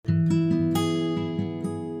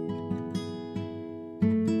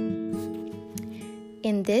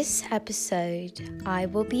In this episode, I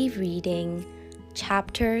will be reading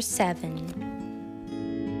Chapter 7.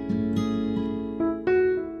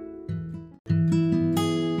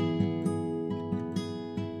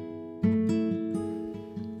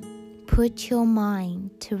 Put your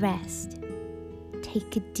mind to rest.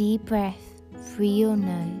 Take a deep breath through your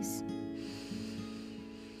nose.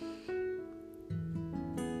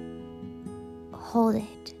 Hold it.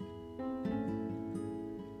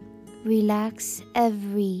 Relax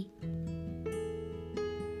everything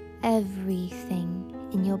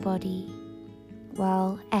in your body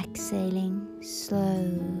while exhaling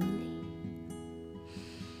slowly.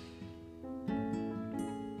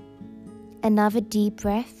 Another deep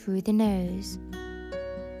breath through the nose.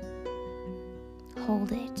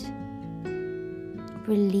 Hold it.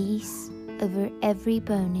 Release over every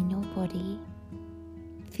bone in your body.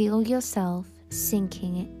 Feel yourself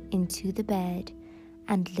sinking into the bed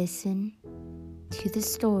and listen to the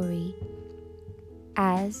story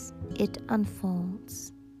as it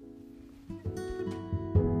unfolds.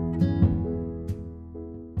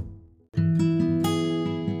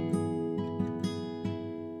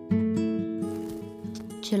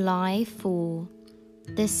 July 4.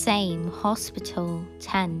 The same hospital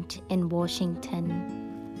tent in Washington.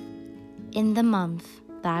 In the month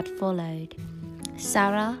that followed,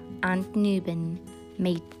 Sarah and Nubin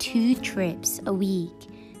made 2 trips a week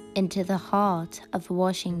into the heart of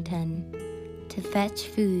Washington to fetch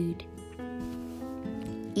food.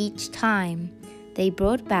 Each time, they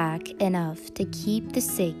brought back enough to keep the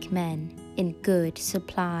sick men in good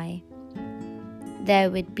supply. There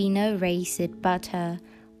would be no rancid butter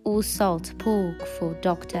or salt pork for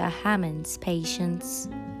Dr. Hammond's patients.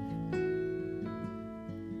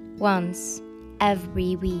 Once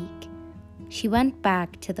every week, she went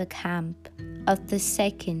back to the camp of the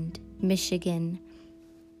 2nd Michigan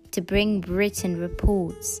to bring written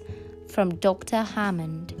reports from Dr.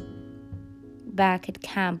 Hammond. Back at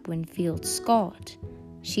Camp Winfield Scott,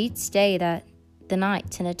 she'd stay the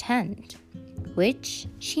night in a tent, which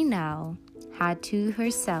she now had to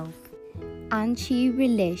herself, and she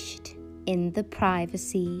relished in the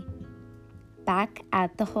privacy. Back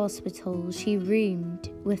at the hospital, she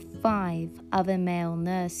roomed with 5 other male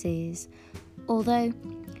nurses, although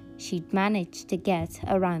she'd managed to get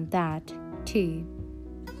around that too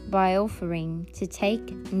by offering to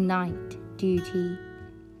take night duty.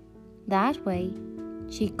 That way,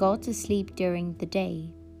 she got to sleep during the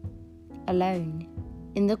day, alone,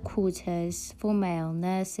 in the quarters for male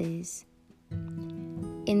nurses.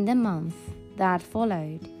 In the month that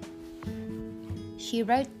followed, she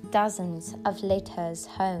wrote dozens of letters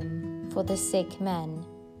home for the sick men.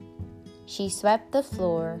 She swept the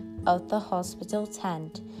floor of the hospital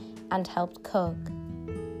tent and helped cook.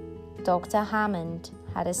 Dr. Hammond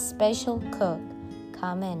had a special cook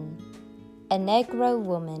come in, a Negro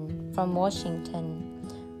woman from Washington,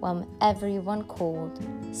 whom everyone called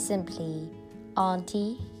simply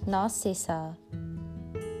Auntie Narcissa.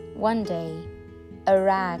 One day, a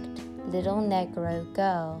ragged little Negro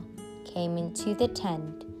girl came into the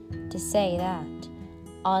tent to say that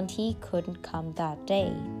Auntie couldn't come that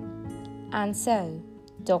day. And so,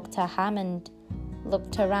 Dr. Hammond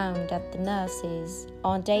looked around at the nurses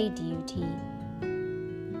on day duty.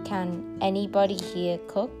 "Can anybody here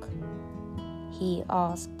cook?" he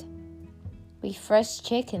asked. "We fresh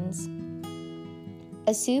chickens.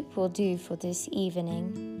 A soup will do for this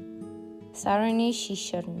evening." Sarah knew she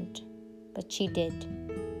shouldn't, but she did.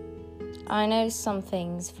 "I know some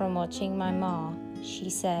things from watching my ma," she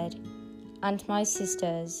said, "and my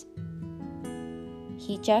sisters."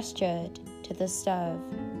 He gestured to the stove.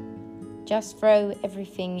 "Just throw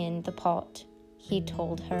everything in the pot," he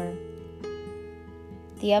told her.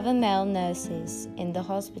 The other male nurses in the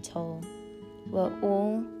hospital were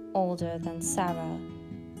all older than Sarah,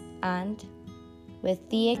 and, with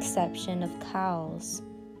the exception of Cowles,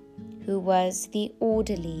 who was the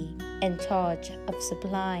orderly in charge of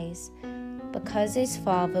supplies, because his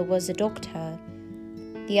father was a doctor,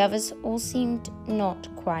 the others all seemed not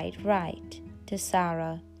quite right to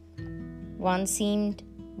Sarah. One seemed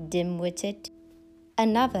dim-witted.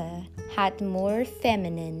 Another had more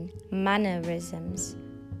feminine mannerisms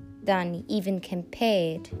than even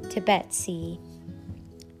compared to Betsy.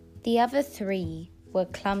 The other 3 were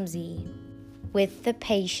clumsy, with the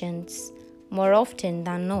patients more often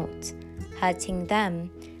than not hurting them,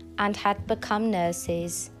 and had become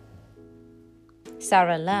nurses.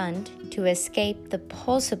 Sarah learned to escape the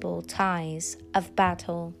possible ties of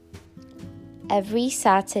battle. Every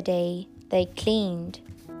Saturday they cleaned.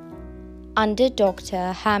 Under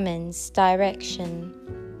Dr. Hammond's direction,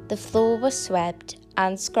 the floor was swept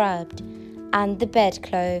and scrubbed, and the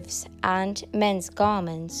bedclothes and men's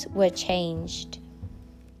garments were changed.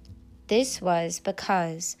 This was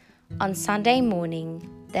because on Sunday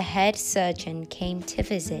morning the head surgeon came to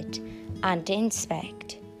visit and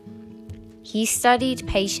inspect. He studied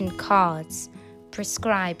patient cards,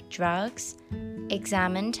 prescribed drugs,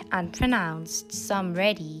 examined and pronounced some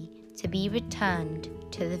ready to be returned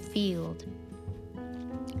to the field.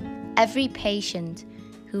 Every patient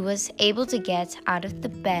who was able to get out of the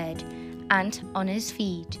bed and on his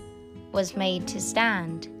feet was made to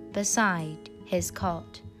stand beside his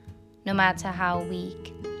cot, no matter how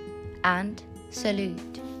weak, and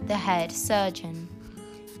salute the head surgeon,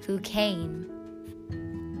 who came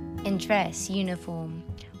in dress uniform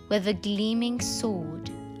with a gleaming sword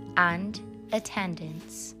and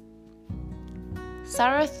attendants.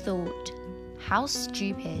 Sarah thought how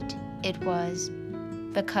stupid it was,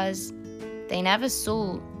 because they never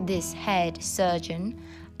saw this head surgeon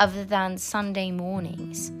other than Sunday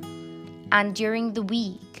mornings, and during the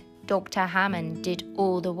week Dr. Hammond did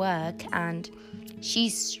all the work, and she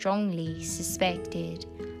strongly suspected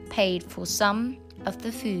paid for some of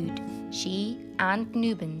the food she and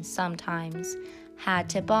Nuben sometimes had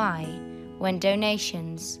to buy when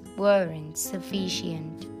donations weren't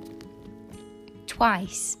sufficient.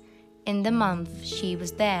 Twice in the month she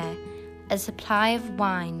was there, a supply of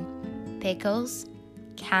wine, pickles,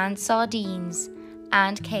 canned sardines,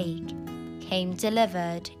 and cake came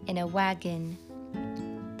delivered in a wagon.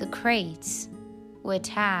 The crates were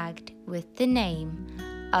tagged with the name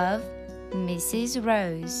of Mrs.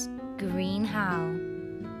 Rose Greenhow.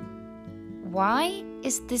 Why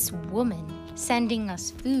is this woman sending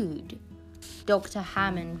us food? Dr.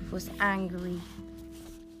 Hammond was angry.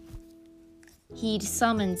 He'd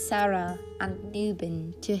summoned Sarah and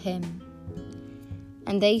Nuben to him,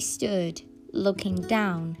 and they stood looking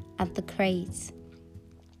down at the crates.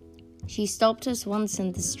 "She stopped us once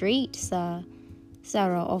in the street, sir,"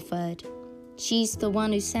 Sarah offered. "She's the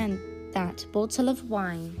one who sent that bottle of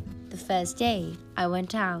wine the first day I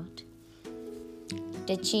went out."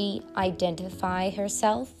 "Did she identify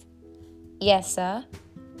herself?" "Yes, sir.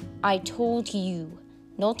 I told you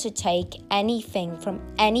not to take anything from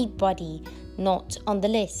anybody not on the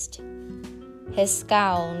list." His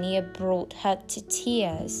scowl near brought her to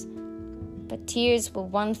tears, but tears were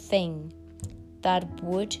one thing that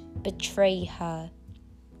would betray her.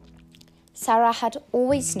 Sarah had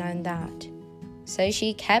always known that, so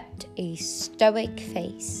she kept a stoic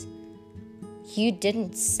face. "You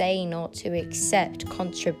didn't say not to accept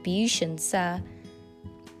contributions, sir."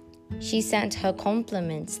 "She sent her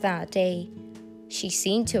compliments that day. She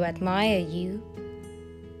seemed to admire you."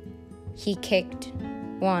 He kicked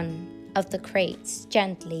one of the crates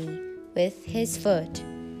gently with his foot.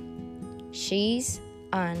 "She's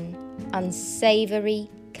an unsavory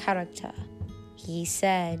character," he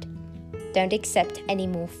said. "Don't accept any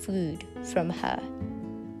more food from her."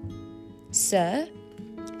 "Sir?"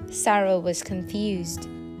 Sarah was confused.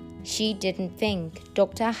 She didn't think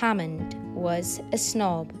Dr. Hammond was a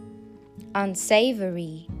snob.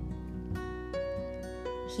 "Unsavory."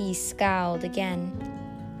 He scowled again.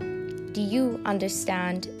 "Do you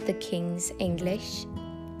understand the King's English?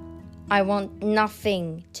 I want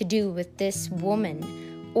nothing to do with this woman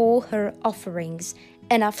or her offerings.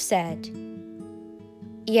 Enough said."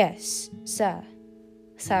 "Yes, sir,"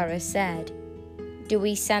 Sarah said. "Do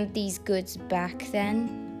we send these goods back then?"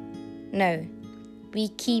 "No, we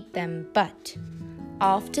keep them, but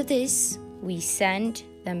after this we send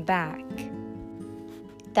them back."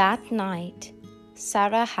 That night,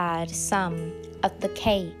 Sarah had some of the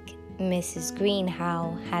cake Mrs.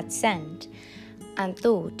 Greenhow had sent, and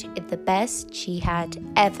thought it the best she had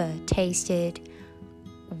ever tasted.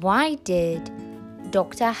 Why did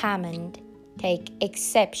Dr. Hammond take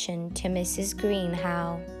exception to Mrs.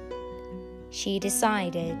 Greenhow? She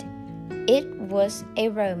decided it was a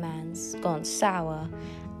romance gone sour,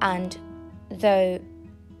 and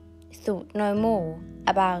thought no more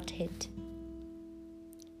about it.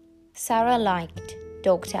 Sarah liked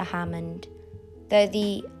Dr. Hammond, though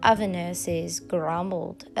the other nurses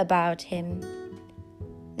grumbled about him.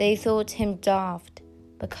 They thought him daft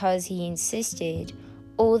because he insisted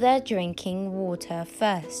all their drinking water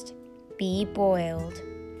first be boiled,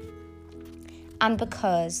 and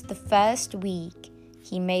because the first week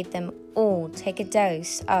he made them all take a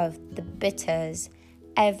dose of the bitters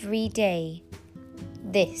every day.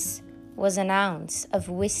 This was an ounce of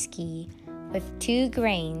whiskey with 2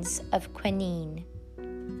 grains of quinine,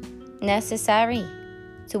 necessary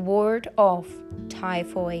to ward off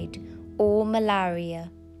typhoid or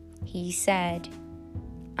malaria, he said,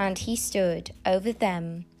 and he stood over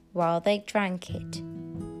them while they drank it.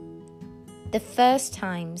 The first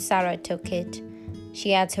time Sarah took it,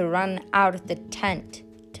 she had to run out of the tent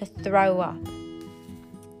to throw up.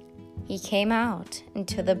 He came out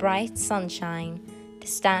into the bright sunshine to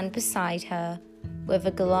stand beside her with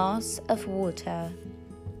a glass of water.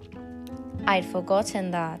 I'd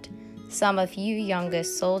forgotten that some of you younger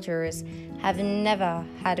soldiers have never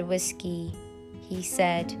had whiskey, he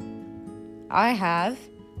said. I have,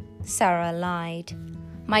 Sarah lied.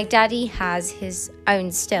 My daddy has his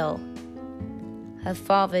own still. Her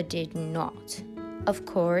father did not, of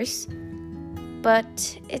course,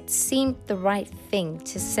 but it seemed the right thing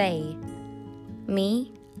to say.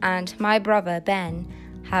 Me and my brother Ben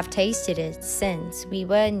have tasted it since we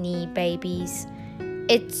were knee babies.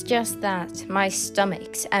 It's just that my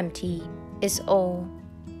stomach's empty, is all.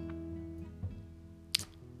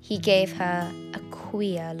 He gave her a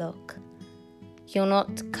queer look. You're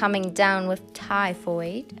not coming down with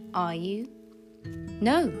typhoid, are you?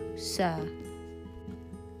 No, sir.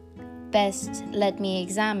 Best let me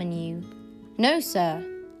examine you. No, sir.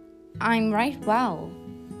 I'm right well.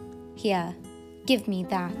 Here, give me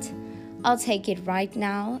that. I'll take it right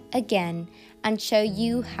now again and show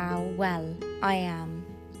you how well I am.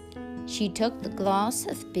 She took the glass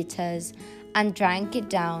of bitters and drank it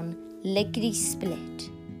down lickety-split,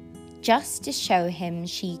 just to show him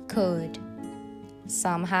she could.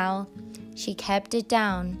 Somehow, she kept it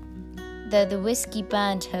down, though the whiskey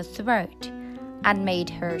burned her throat and made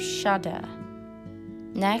her shudder.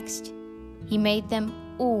 Next, he made them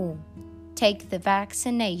all take the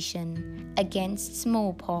vaccination against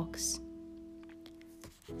smallpox.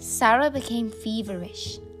 Sarah became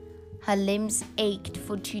feverish. Her limbs ached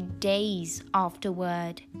for 2 days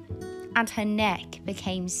afterward, and her neck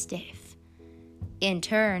became stiff. In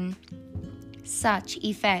turn, such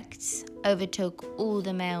effects overtook all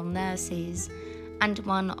the male nurses, and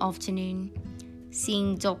one afternoon,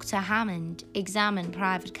 seeing Dr. Hammond examine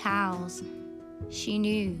private cows, she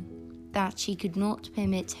knew that she could not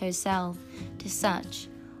permit herself to such,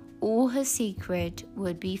 or her secret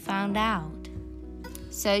would be found out.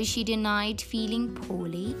 So she denied feeling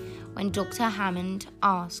poorly when Dr. Hammond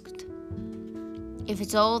asked, If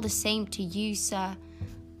it's all the same to you, sir,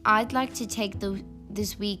 I'd like to take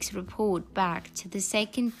this week's report back to the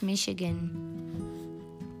 2nd Michigan.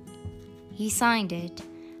 He signed it,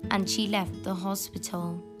 and she left the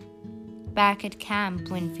hospital. Back at Camp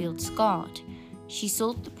Winfield Scott, she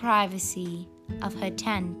sought the privacy of her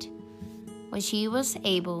tent, where she was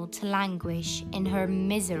able to languish in her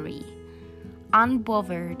misery,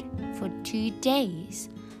 unbothered for 2 days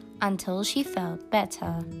until she felt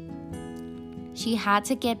better. She had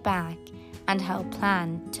to get back and help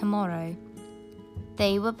plan tomorrow.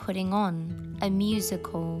 They were putting on a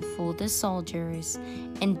musical for the soldiers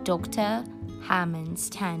in Dr. Hammond's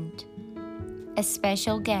tent. A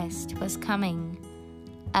special guest was coming,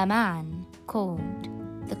 a man called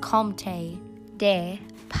the Comte de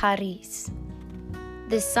Paris,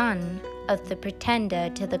 the son of the pretender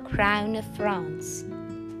to the crown of France.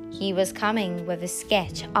 He was coming with a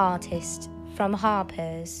sketch artist from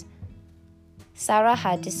Harper's. Sarah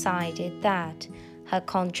had decided that her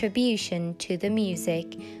contribution to the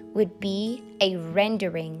music would be a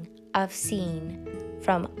rendering of scene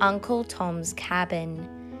from Uncle Tom's Cabin,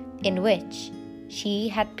 in which she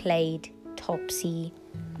had played Topsy.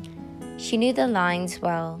 She knew the lines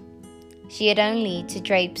well. She had only to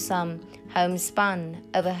drape some homespun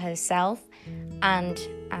over herself, and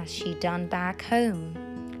as she'd done back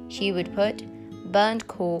home, she would put burnt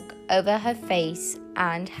cork over her face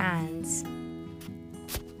and hands.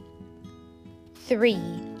 3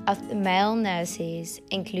 of the male nurses,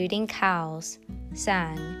 including Cowles,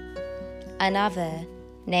 sang. Another,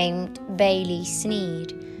 named Bailey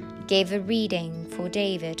Sneed, gave a reading for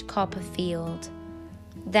David Copperfield.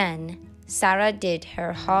 Then Sarah did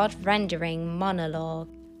her heart-rendering monologue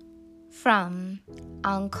from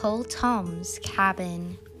Uncle Tom's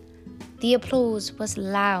Cabin. The applause was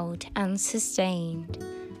loud and sustained.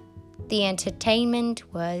 The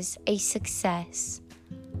entertainment was a success.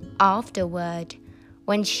 Afterward,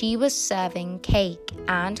 when she was serving cake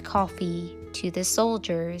and coffee to the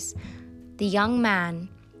soldiers, the young man,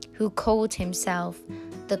 who called himself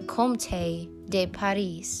the Comte de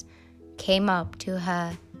Paris, came up to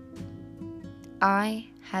her. I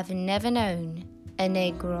have never known a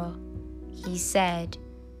Negro, he said.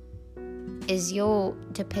 Is your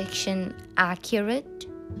depiction accurate?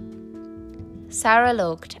 Sarah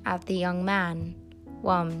looked at the young man,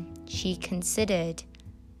 one she considered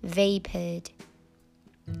vapid.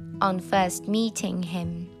 On first meeting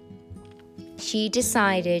him, she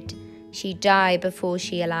decided she'd die before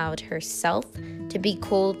she allowed herself to be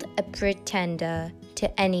called a pretender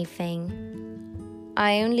to anything.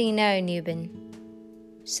 I only know Newbin,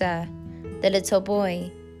 sir, the little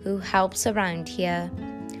boy who helps around here.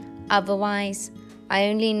 Otherwise, I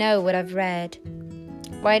only know what I've read.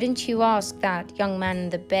 Why don't you ask that young man in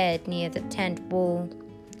the bed near the tent wall?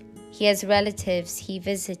 He has relatives he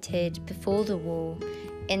visited before the war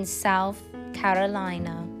in South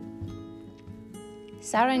Carolina.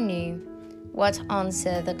 Sarah knew what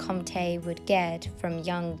answer the Comte would get from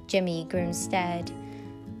young Jimmy Grimstead,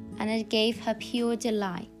 and it gave her pure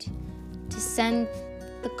delight to send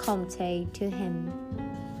the Comte to him.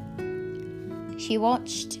 She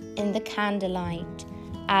watched in the candlelight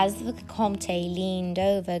as the Comte leaned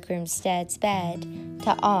over Grimstead's bed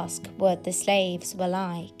to ask what the slaves were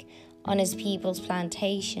like on his people's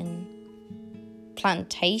plantation.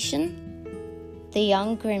 Plantation? The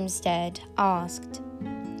young Grimstead asked,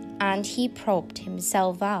 and he propped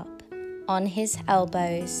himself up on his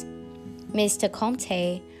elbows. Mr.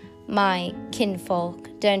 Comte, my kinfolk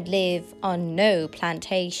don't live on no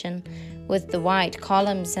plantation with the white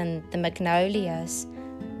columns and the magnolias.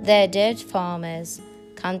 They're dirt farmers,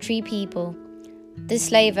 country people. The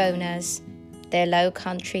slave owners, they're low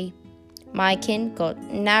country. My kin got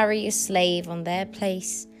nary a slave on their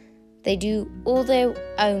place. They do all their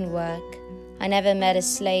own work. I never met a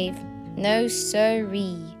slave, no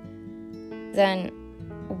siree. Then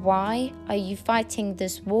why are you fighting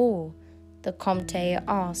this war? The Comte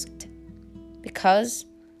asked. Because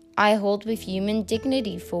I hold with human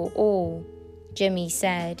dignity for all, Jimmy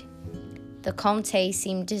said. The Comte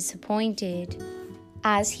seemed disappointed.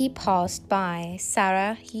 As he passed by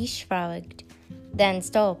Sarah, he shrugged, then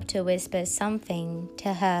stopped to whisper something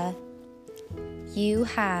to her. You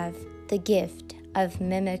have the gift of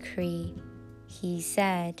mimicry, he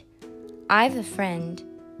said. I've a friend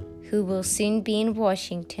who will soon be in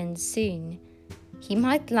Washington soon. He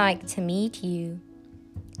might like to meet you.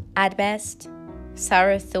 At best,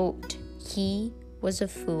 Sarah thought he was a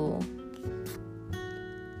fool.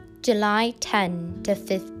 July 10 to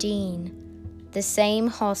 15, the same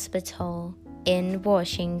hospital in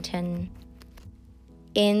Washington.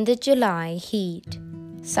 In the July heat,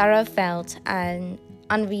 Sarah felt an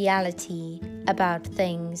unreality about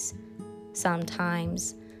things.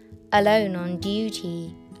 Sometimes, alone on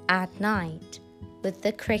duty at night, with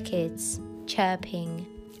the crickets chirping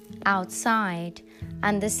outside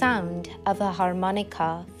and the sound of a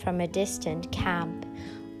harmonica from a distant camp,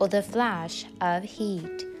 or the flash of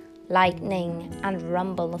heat, lightning and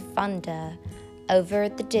rumble of thunder over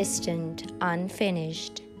the distant,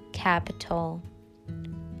 unfinished Capitol.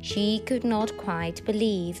 She could not quite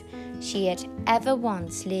believe she had ever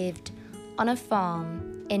once lived on a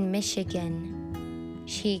farm in Michigan.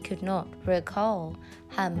 She could not recall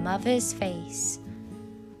her mother's face.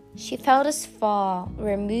 She felt as far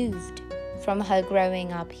removed from her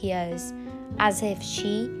growing up years as if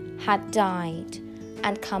she had died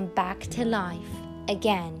and come back to life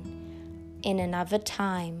again in another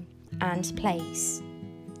time and place.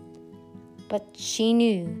 But she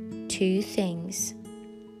knew two things,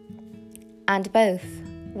 and both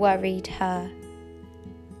worried her.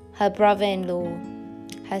 Her brother-in-law,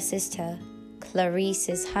 her sister,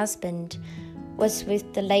 Clarice's husband, was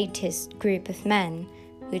with the latest group of men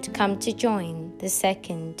who'd come to join the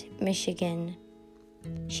 2nd Michigan.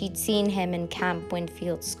 She'd seen him in Camp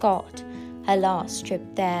Winfield Scott, her last trip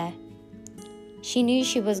there. She knew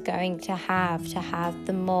she was going to have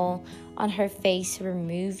the mole on her face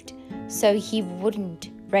removed so he wouldn't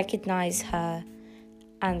recognize her,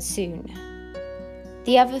 and soon.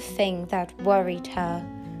 The other thing that worried her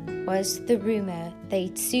was the rumor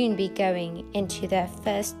they'd soon be going into their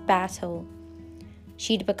first battle.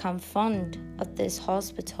 She'd become fond of this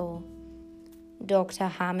hospital. Dr.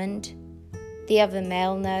 Hammond, the other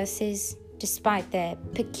male nurses, despite their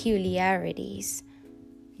peculiarities.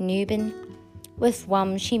 Newbin, with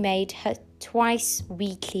whom she made her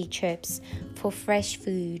twice-weekly trips for fresh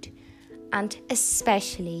food, and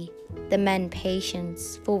especially the men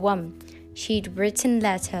patients for whom she'd written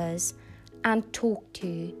letters and talked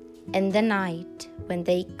to in the night when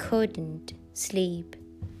they couldn't sleep.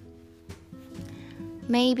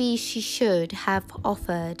 Maybe she should have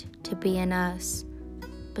offered to be a nurse,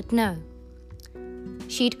 but no.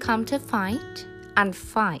 She'd come to fight, and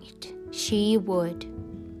fight she would.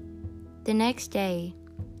 The next day,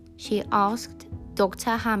 she asked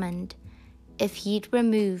Dr. Hammond if he'd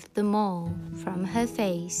removed the mole from her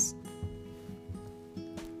face.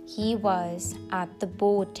 He was at the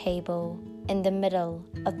board table in the middle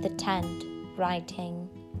of the tent writing.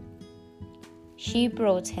 She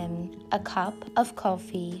brought him a cup of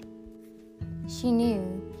coffee. She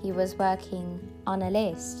knew he was working on a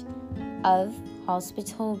list of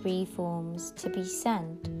hospital reforms to be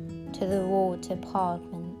sent to the War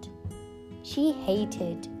Department. She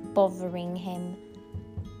hated bothering him,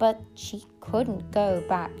 but she couldn't go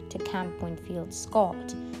back to Camp Winfield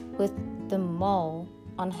Scott with the mole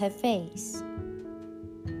on her face.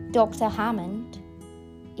 Dr. Hammond?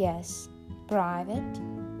 Yes, private?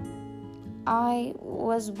 I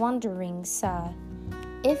was wondering, sir,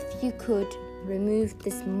 if you could remove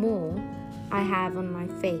this mole I have on my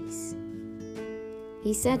face.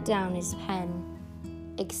 He set down his pen,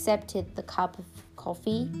 accepted the cup of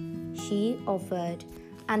coffee she offered,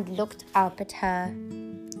 and looked up at her.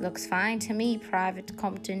 Looks fine to me, Private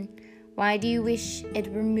Compton. Why do you wish it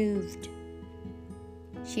removed?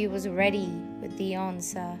 She was ready with the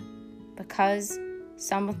answer. Because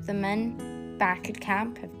some of the men back at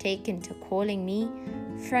camp have taken to calling me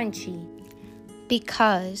Frenchie.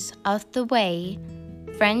 Because of the way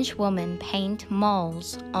French women paint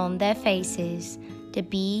moles on their faces to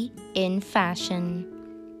be in fashion.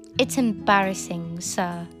 It's embarrassing,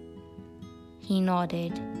 sir. He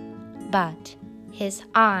nodded, but his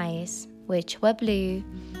eyes, which were blue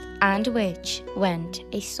and which went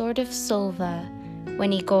a sort of silver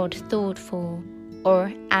when he got thoughtful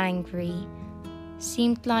or angry,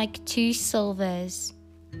 seemed like two silvers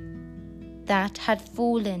that had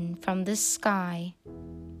fallen from the sky,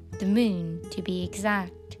 the moon to be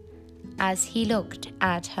exact, as he looked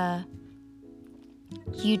at her.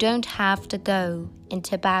 You don't have to go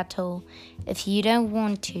into battle if you don't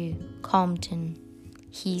want to, Compton,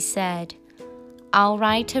 he said. I'll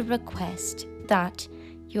write a request that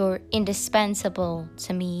you're indispensable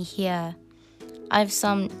to me here. I've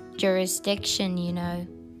some jurisdiction, you know.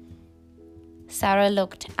 Sarah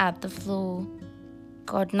looked at the floor.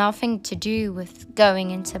 Got nothing to do with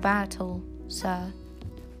going into battle, sir.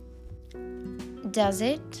 Does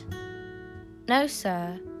it? No,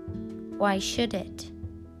 sir. Why should it?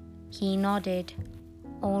 He nodded.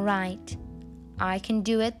 All right, I can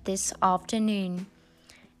do it this afternoon.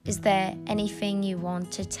 Is there anything you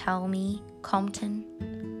want to tell me, Compton?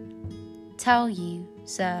 Tell you,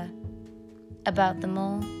 sir, about the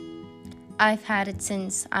mole? I've had it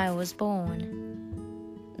since I was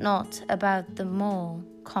born. Not about the mole,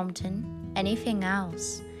 Compton. Anything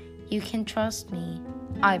else. You can trust me,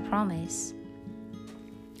 I promise.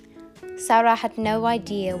 Sarah had no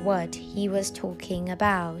idea what he was talking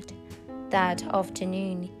about. That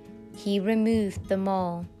afternoon, he removed the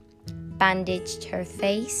mole, bandaged her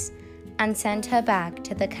face, and sent her back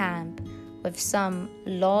to the camp with some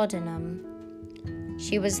laudanum.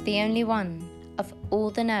 She was the only one of all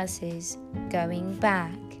the nurses going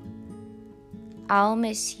back. I'll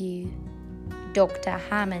miss you, Dr.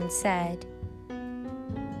 Hammond said.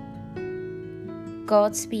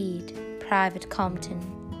 Godspeed, Private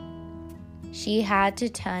Compton. She had to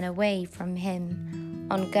turn away from him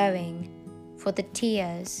on going, for the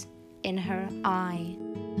tears in her eye.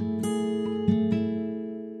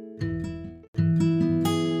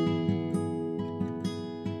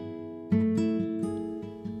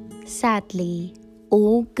 Sadly,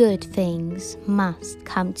 all good things must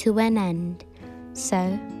come to an end,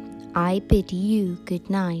 so I bid you good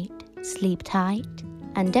night, sleep tight,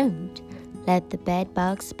 and don't let the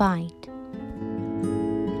bedbugs bite.